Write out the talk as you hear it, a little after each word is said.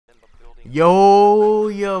Yo,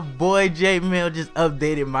 your boy Jmell just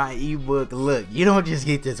updated my ebook. Look, you don't just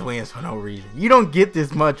get this wins for no reason. You don't get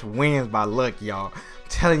this much wins by luck, y'all.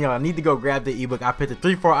 Telling y'all, I need to go grab the ebook. I picked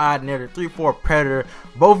the 3-4 odd near the 3-4 predator,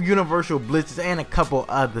 both universal blitzes, and a couple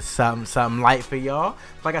other something light for y'all.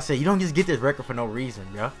 Like I said, you don't just get this record for no reason,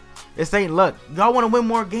 yo. This ain't luck. Y'all want to win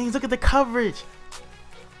more games? Look at the coverage.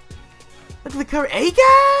 Look at the coverage. Hey guys,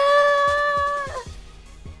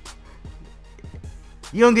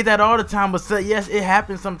 you don't get that all the time, but yes, it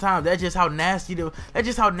happens sometimes. That's just how nasty the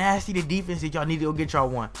defense is. Y'all need to go get y'all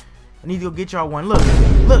one. I need to go get y'all one. Look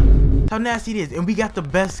how nasty it is. And we got the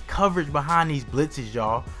best coverage behind these blitzes,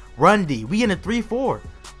 y'all. Run D. We in a 3-4.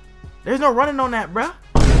 There's no running on that, bruh.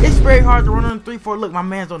 It's very hard to run on a 3-4. Look, my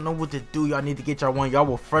mans don't know what to do. Y'all need to get y'all one. Y'all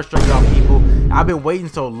will frustrate y'all people. I've been waiting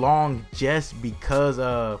so long just because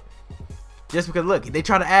look, they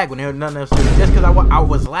try to ag when there's nothing else to do. Just because I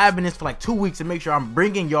was labbing this for like 2 weeks to make sure I'm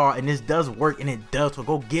bringing y'all, and this does work, and it does. So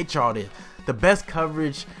go get y'all this. The best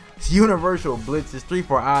coverage. Universal blitzes,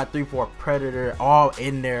 3-4 odd, 3-4 predator, all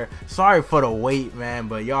in there. Sorry for the wait, man,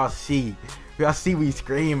 but y'all see we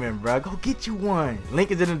screaming, bro. Go get you one.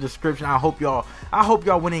 Link is in the description. I hope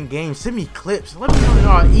y'all winning games. Send me clips. Let me know that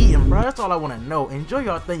y'all eating, bro. That's all I want to know. Enjoy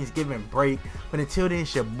y'all Thanksgiving break. But until then,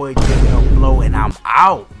 it's your boy Jmellflo, and I'm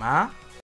out, man.